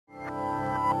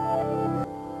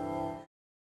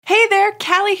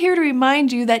Allie here to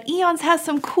remind you that Eons has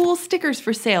some cool stickers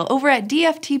for sale over at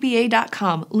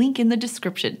dftba.com, link in the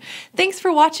description. Thanks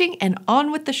for watching and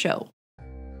on with the show.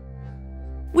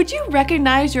 Would you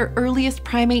recognize your earliest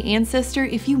primate ancestor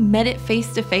if you met it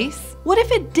face to face? What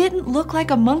if it didn't look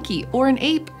like a monkey or an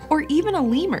ape or even a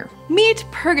lemur? Meet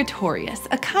Purgatorius,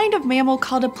 a kind of mammal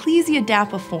called a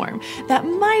plesiadapiform that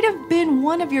might have been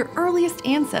one of your earliest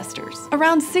ancestors.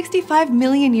 Around 65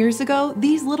 million years ago,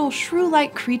 these little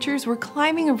shrew-like creatures were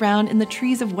climbing around in the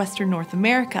trees of Western North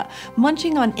America,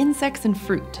 munching on insects and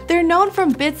fruit. They're known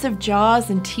from bits of jaws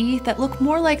and teeth that look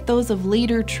more like those of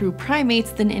later true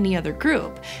primates than any other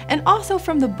group, and also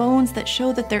from the bones that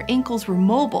show that their ankles were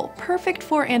mobile, perfect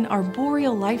for an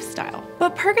arboreal lifestyle.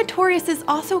 But Purgatorius is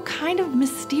also kind of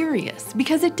mysterious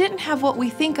because it didn't have what we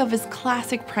think of as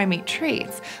classic primate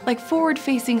traits, like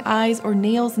forward-facing eyes or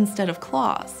nails instead of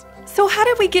claws. So how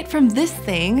did we get from this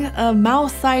thing, a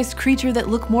mouse-sized creature that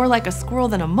looked more like a squirrel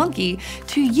than a monkey,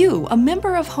 to you, a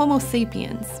member of Homo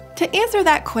sapiens? To answer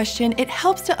that question, it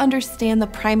helps to understand the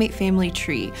primate family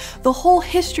tree, the whole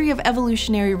history of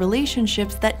evolutionary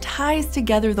relationships that ties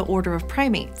together the order of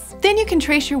primates. Then you can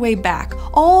trace your way back,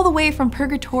 all the way from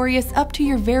Purgatorius up to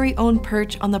your very own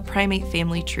perch on the primate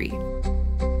family tree.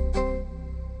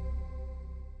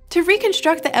 To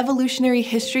reconstruct the evolutionary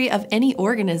history of any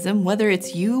organism, whether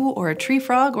it's you or a tree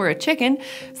frog or a chicken,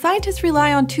 scientists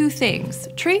rely on two things: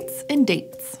 traits and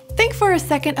dates. Think for a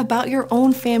second about your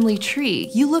own family tree.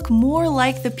 You look more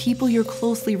like the people you're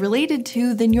closely related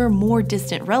to than your more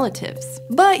distant relatives.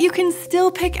 But you can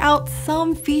still pick out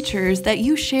some features that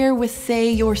you share with,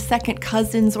 say, your second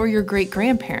cousins or your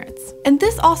great-grandparents. And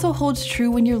this also holds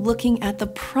true when you're looking at the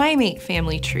primate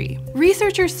family tree.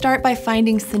 Researchers start by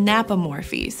finding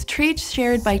synapomorphies, traits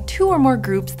shared by two or more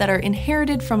groups that are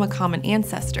inherited from a common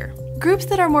ancestor. Groups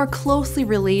that are more closely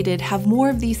related have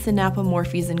more of these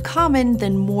synapomorphies in common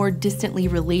than more distantly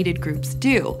related groups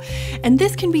do, and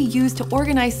this can be used to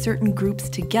organize certain groups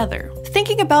together.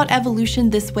 Thinking about evolution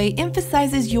this way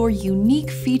emphasizes your unique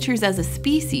features as a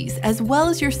species, as well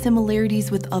as your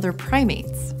similarities with other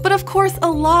primates. But of course,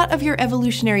 a lot of your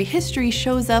evolutionary history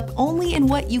shows up only in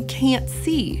what you can't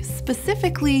see,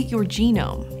 specifically your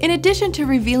genome. In addition to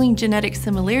revealing genetic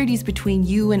similarities between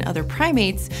you and other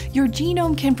primates, your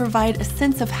genome can provide a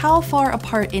sense of how far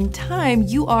apart in time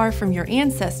you are from your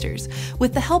ancestors,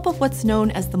 with the help of what's known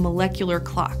as the molecular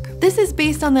clock. This is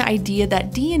based on the idea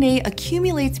that DNA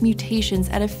accumulates mutations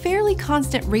at a fairly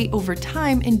constant rate over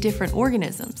time in different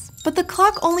organisms. But the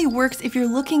clock only works if you're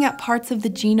looking at parts of the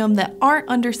genome that aren't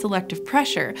under selective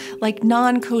pressure, like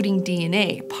non-coding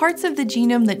DNA, parts of the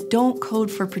genome that don't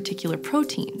code for particular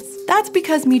proteins. That's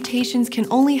because mutations can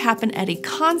only happen at a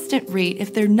constant rate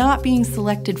if they're not being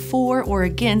selected for or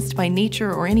against by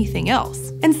nature or anything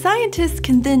else. And scientists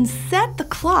can then set the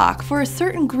clock for a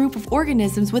certain group of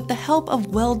organisms with the help of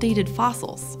well-dated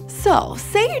fossils. So,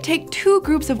 say you take two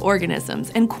groups of organisms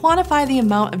and quantify the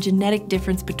amount of genetic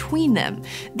difference between them.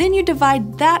 Then you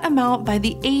divide that amount by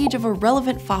the age of a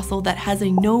relevant fossil that has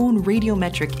a known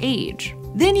radiometric age.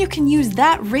 Then you can use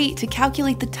that rate to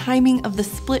calculate the timing of the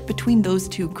split between those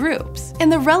two groups. And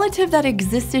the relative that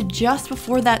existed just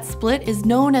before that split is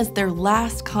known as their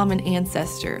last common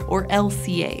ancestor, or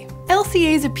LCA.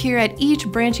 LCAs appear at each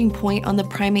branching point on the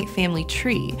primate family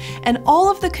tree, and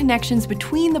all of the connections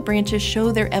between the branches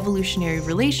show their evolutionary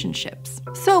relationships.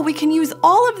 So we can use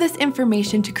all of this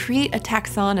information to create a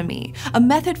taxonomy, a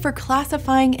method for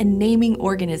classifying and naming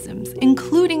organisms,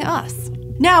 including us.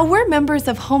 Now, we're members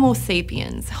of Homo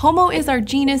sapiens. Homo is our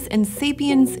genus and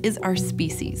sapiens is our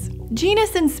species.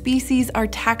 Genus and species are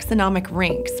taxonomic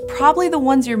ranks, probably the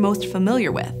ones you're most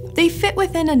familiar with. They fit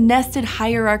within a nested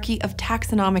hierarchy of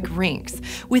taxonomic ranks,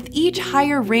 with each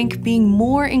higher rank being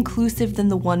more inclusive than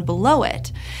the one below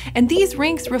it. And these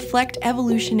ranks reflect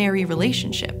evolutionary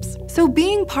relationships. So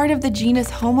being part of the genus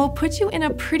Homo puts you in a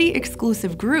pretty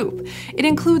exclusive group. It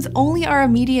includes only our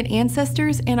immediate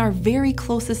ancestors and our very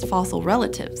closest fossil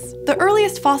relatives. The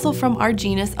earliest fossil from our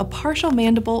genus, a partial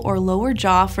mandible or lower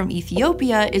jaw from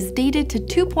Ethiopia, is dated to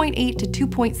 2.8 to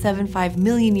 2.75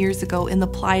 million years ago in the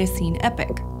Pliocene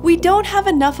epoch. We don't have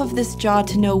enough of this jaw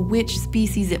to know which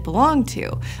species it belonged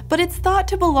to, but it's thought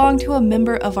to belong to a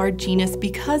member of our genus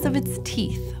because of its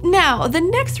teeth. Now, the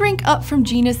next rank up from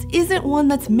genus isn't one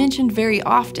that's mentioned very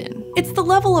often. It's the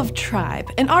level of tribe,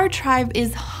 and our tribe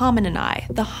is Homininae,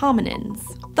 the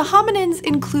hominins. The hominins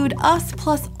include us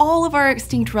plus all of our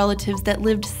extinct relatives that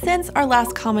lived since our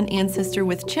last common ancestor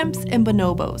with chimps and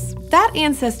bonobos. That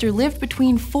ancestor lived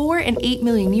between 4 and 8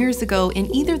 million years ago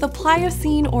in either the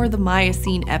Pliocene or the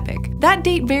Miocene epoch. That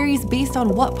date varies based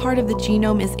on what part of the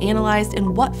genome is analyzed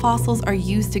and what fossils are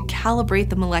used to calibrate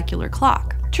the molecular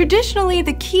clock. Traditionally,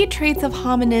 the key traits of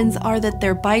hominins are that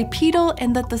they're bipedal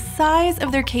and that the size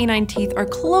of their canine teeth are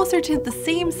closer to the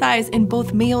same size in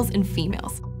both males and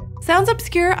females. Sounds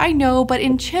obscure, I know, but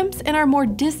in chimps and our more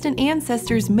distant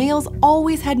ancestors, males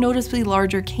always had noticeably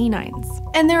larger canines.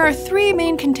 And there are three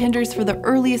main contenders for the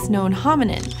earliest known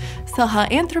hominin: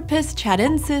 Sahelanthropus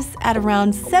chadensis at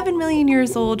around 7 million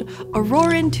years old,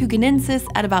 Auroran tugenensis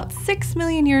at about 6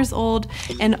 million years old,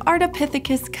 and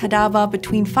Ardipithecus cadava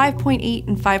between 5.8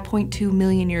 and 5.2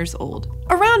 million years old.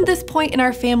 Around this point in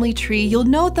our family tree, you'll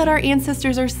note that our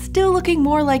ancestors are still looking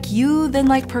more like you than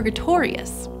like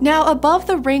Purgatorius. Now, above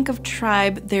the rank of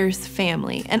tribe, there's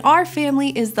family, and our family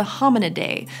is the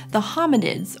Hominidae, the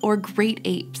hominids, or great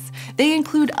apes. They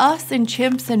include us and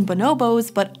chimps and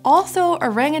bonobos, but also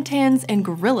orangutans and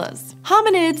gorillas.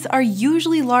 Hominids are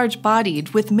usually large-bodied,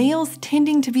 with males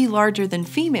tending to be larger than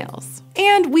females.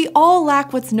 And we all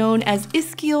lack what's known as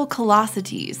ischial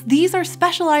callosities. These are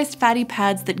specialized fatty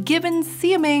pads that gibbons,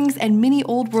 siamangs, and many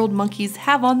Old World monkeys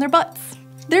have on their butts.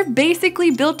 They're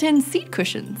basically built-in seat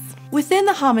cushions. Within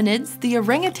the hominids, the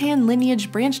orangutan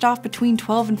lineage branched off between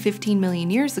 12 and 15 million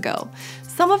years ago.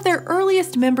 Some of their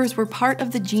earliest members were part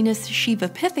of the genus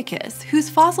Shivapithecus, whose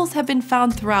fossils have been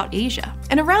found throughout Asia.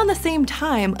 And around the same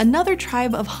time, another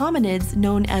tribe of hominids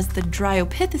known as the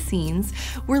Dryopithecines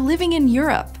were living in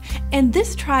Europe, and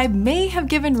this tribe may have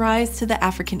given rise to the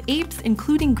African apes,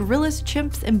 including gorillas,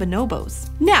 chimps, and bonobos.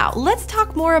 Now, let's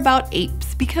talk more about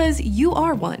apes, because you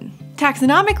are one.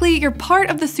 Taxonomically, you're part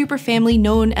of the superfamily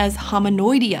known as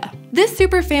Hominoidea. This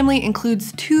superfamily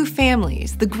includes two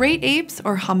families, the great apes,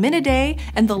 or Hominidae,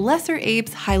 and the lesser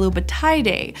apes,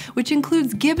 Hylobatidae, which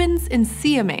includes gibbons and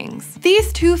siamangs.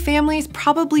 These two families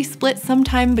probably split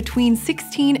sometime between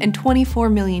 16 and 24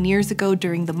 million years ago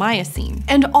during the Miocene.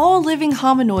 And all living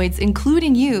hominoids,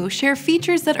 including you, share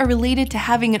features that are related to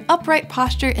having an upright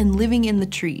posture and living in the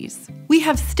trees. We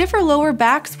have stiffer lower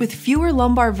backs with fewer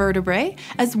lumbar vertebrae,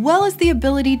 as well as the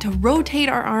ability to rotate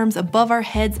our arms above our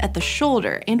heads at the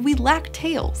shoulder, and we lack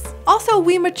tails. Also,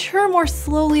 we mature more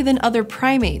slowly than other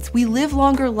primates, we live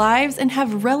longer lives, and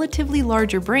have relatively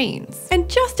larger brains. And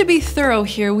just to be thorough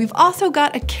here, we've also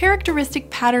got a characteristic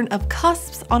pattern of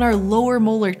cusps on our lower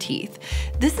molar teeth.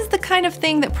 This is the kind of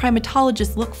thing that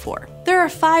primatologists look for. There are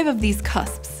 5 of these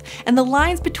cusps, and the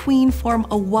lines between form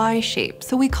a Y shape,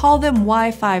 so we call them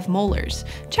Y5 molars.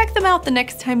 Check them out the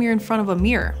next time you're in front of a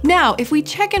mirror. Now, if we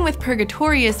check in with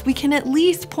Purgatorius, we can at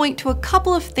least point to a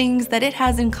couple of things that it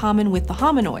has in common with the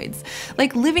hominoids,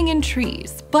 like living in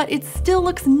trees, but it still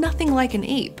looks nothing like an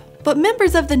ape. But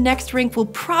members of the next rank will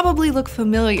probably look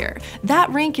familiar.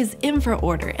 That rank is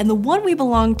infraorder, and the one we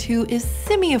belong to is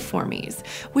Simiiformes,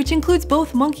 which includes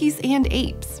both monkeys and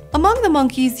apes. Among the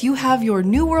monkeys, you have your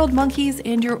New World monkeys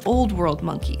and your Old World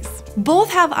monkeys. Both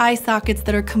have eye sockets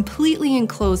that are completely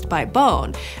enclosed by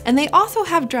bone, and they also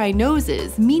have dry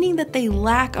noses, meaning that they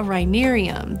lack a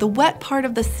rhinarium, the wet part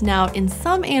of the snout in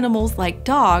some animals like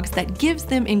dogs that gives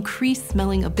them increased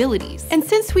smelling abilities. And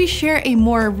since we share a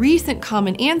more recent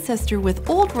common ancestor with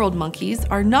Old World monkeys,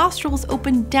 our nostrils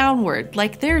open downward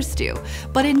like theirs do,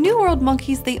 but in New World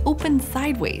monkeys they open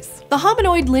sideways. The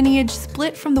hominoid lineage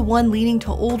split from the one leading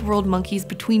to Old World monkeys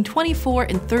between 24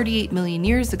 and 38 million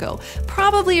years ago,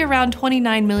 probably around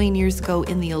 29 million years ago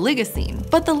in the Oligocene.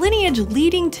 But the lineage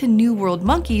leading to New World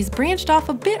monkeys branched off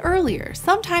a bit earlier,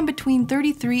 sometime between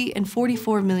 33 and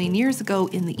 44 million years ago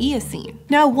in the Eocene.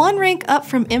 Now, one rank up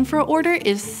from infraorder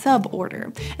is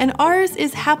suborder, and ours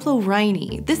is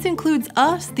Haplorhini. This includes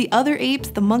us, the other apes,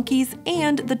 the monkeys,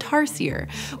 and the tarsier,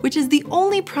 which is the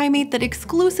only primate that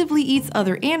exclusively eats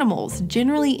other animals,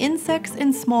 generally insects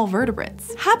and small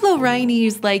vertebrates.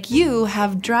 Haplorhines, like you,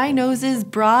 have dry noses,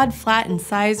 broad, flat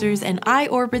incisors, and eye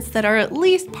orbits that are at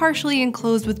least partially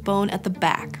enclosed with bone at the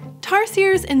back.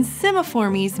 Tarsiers and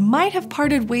Simiiformes might have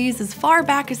parted ways as far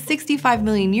back as 65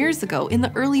 million years ago in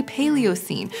the early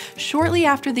Paleocene, shortly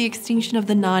after the extinction of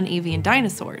the non-avian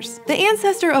dinosaurs. The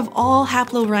ancestor of all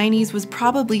Haplorhines was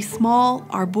probably small,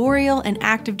 arboreal, and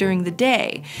active during the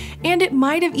day, and it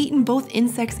might have eaten both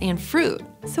insects and fruit.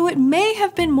 So it may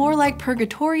have been more like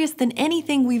Purgatorius than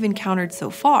anything we've encountered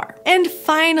so far. And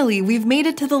finally, we've made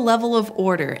it to the level of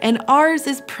order, and ours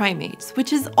is Primates,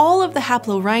 which is all of the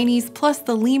Haplorhines plus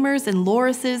the lemurs and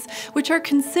lorises, which are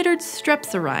considered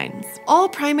strepsirrhines. All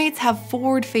primates have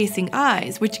forward-facing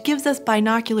eyes, which gives us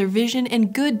binocular vision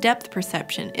and good depth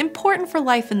perception, important for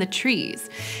life in the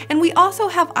trees. And we also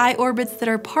have eye orbits that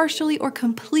are partially or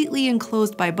completely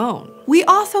enclosed by bone. We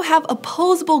also have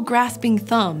opposable grasping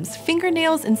thumbs,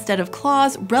 fingernails instead of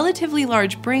claws, relatively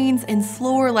large brains, and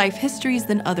slower life histories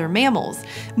than other mammals,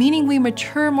 meaning we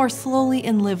mature more slowly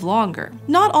and live longer.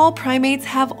 Not all primates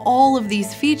have all of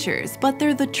these features, but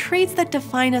they're the traits that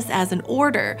define us as an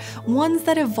order, ones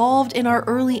that evolved in our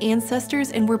early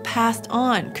ancestors and were passed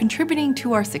on, contributing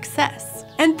to our success.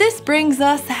 And this brings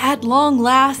us, at long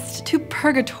last, to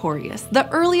Purgatorius, the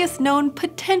earliest known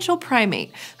potential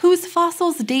primate, whose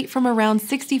fossils date from around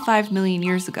 65 million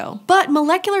years ago. But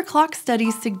molecular clock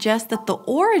studies suggest that the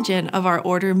origin of our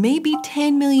order may be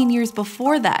 10 million years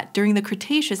before that, during the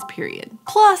Cretaceous period.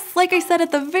 Plus, like I said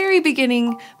at the very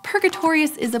beginning,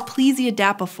 Purgatorius is a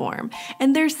plesiadapiform,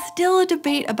 and there's still a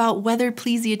debate about whether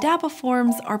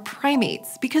plesiadapiforms are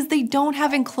primates, because they don't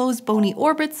have enclosed bony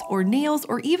orbits or nails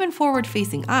or even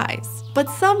forward-facing eyes. But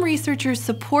some researchers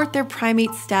support their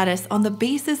primate status on the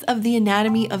basis of the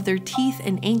anatomy of their teeth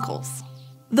and ankles.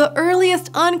 The earliest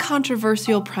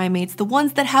uncontroversial primates, the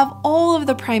ones that have all of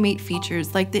the primate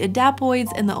features like the adapoids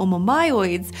and the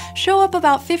omomyoids, show up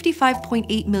about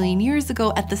 55.8 million years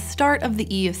ago at the start of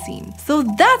the Eocene. So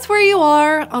that's where you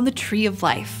are on the tree of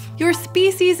life. Your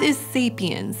species is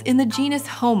Sapiens in the genus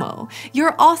Homo.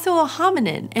 You're also a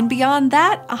hominin, and beyond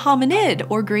that, a hominid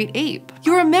or great ape.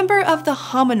 You're a member of the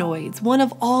hominoids, one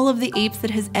of all of the apes that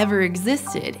has ever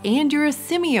existed, and you're a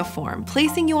simiiform,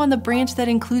 placing you on the branch that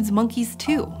includes monkeys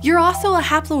too. You're also a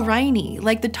haplorhini,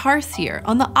 like the tarsier,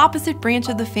 on the opposite branch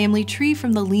of the family tree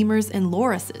from the lemurs and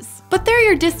lorises. But they're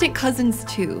your distant cousins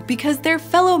too, because they're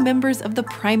fellow members of the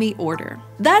primate order.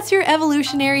 That's your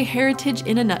evolutionary heritage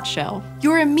in a nutshell.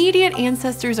 Your immediate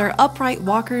ancestors are upright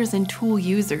walkers and tool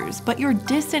users, but your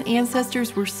distant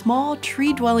ancestors were small,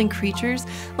 tree-dwelling creatures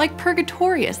like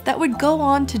Purgatorius that would go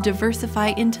on to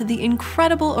diversify into the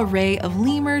incredible array of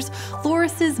lemurs,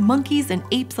 lorises, monkeys, and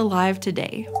apes alive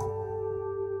today.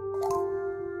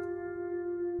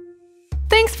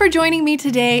 Thanks for joining me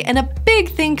today, and a big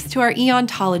thanks to our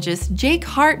eontologists Jake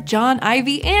Hart, John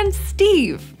Ivy, and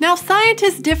Steve. Now,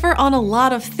 scientists differ on a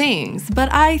lot of things,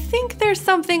 but I think there's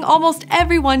something almost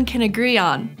everyone can agree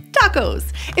on. Tacos!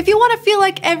 If you want to feel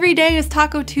like every day is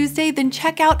Taco Tuesday, then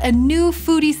check out a new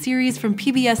foodie series from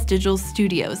PBS Digital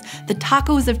Studios, The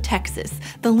Tacos of Texas.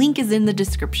 The link is in the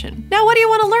description. Now, what do you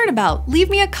want to learn about? Leave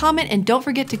me a comment and don't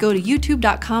forget to go to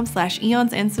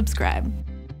youtube.com/eons and subscribe.